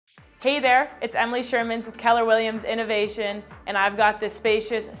Hey there, it's Emily Shermans with Keller Williams Innovation, and I've got this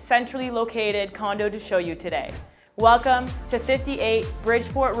spacious, centrally located condo to show you today. Welcome to 58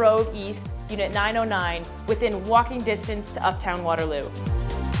 Bridgeport Road East, Unit 909, within walking distance to Uptown Waterloo.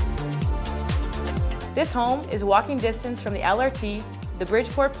 This home is walking distance from the LRT, the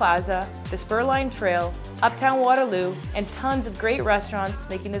Bridgeport Plaza, the Spurline Trail, Uptown Waterloo, and tons of great restaurants,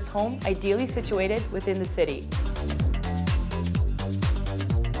 making this home ideally situated within the city.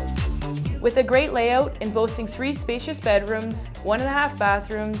 With a great layout and boasting 3 spacious bedrooms, 1.5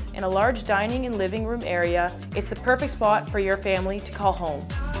 bathrooms, and a large dining and living room area, it's the perfect spot for your family to call home.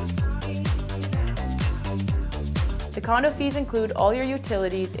 The condo fees include all your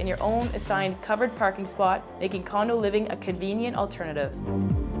utilities and your own assigned covered parking spot, making condo living a convenient alternative.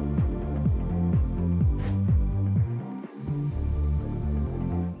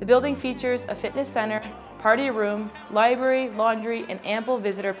 The building features a fitness center, party room, library, laundry, and ample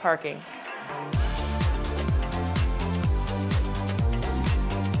visitor parking.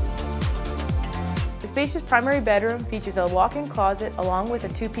 The spacious primary bedroom features a walk-in closet along with a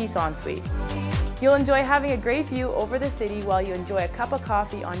 2-piece ensuite. You'll enjoy having a great view over the city while you enjoy a cup of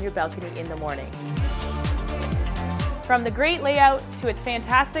coffee on your balcony in the morning. From the great layout to its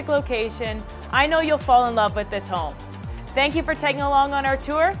fantastic location, I know you'll fall in love with this home. Thank you for taking along on our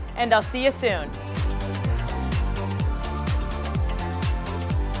tour, and I'll see you soon.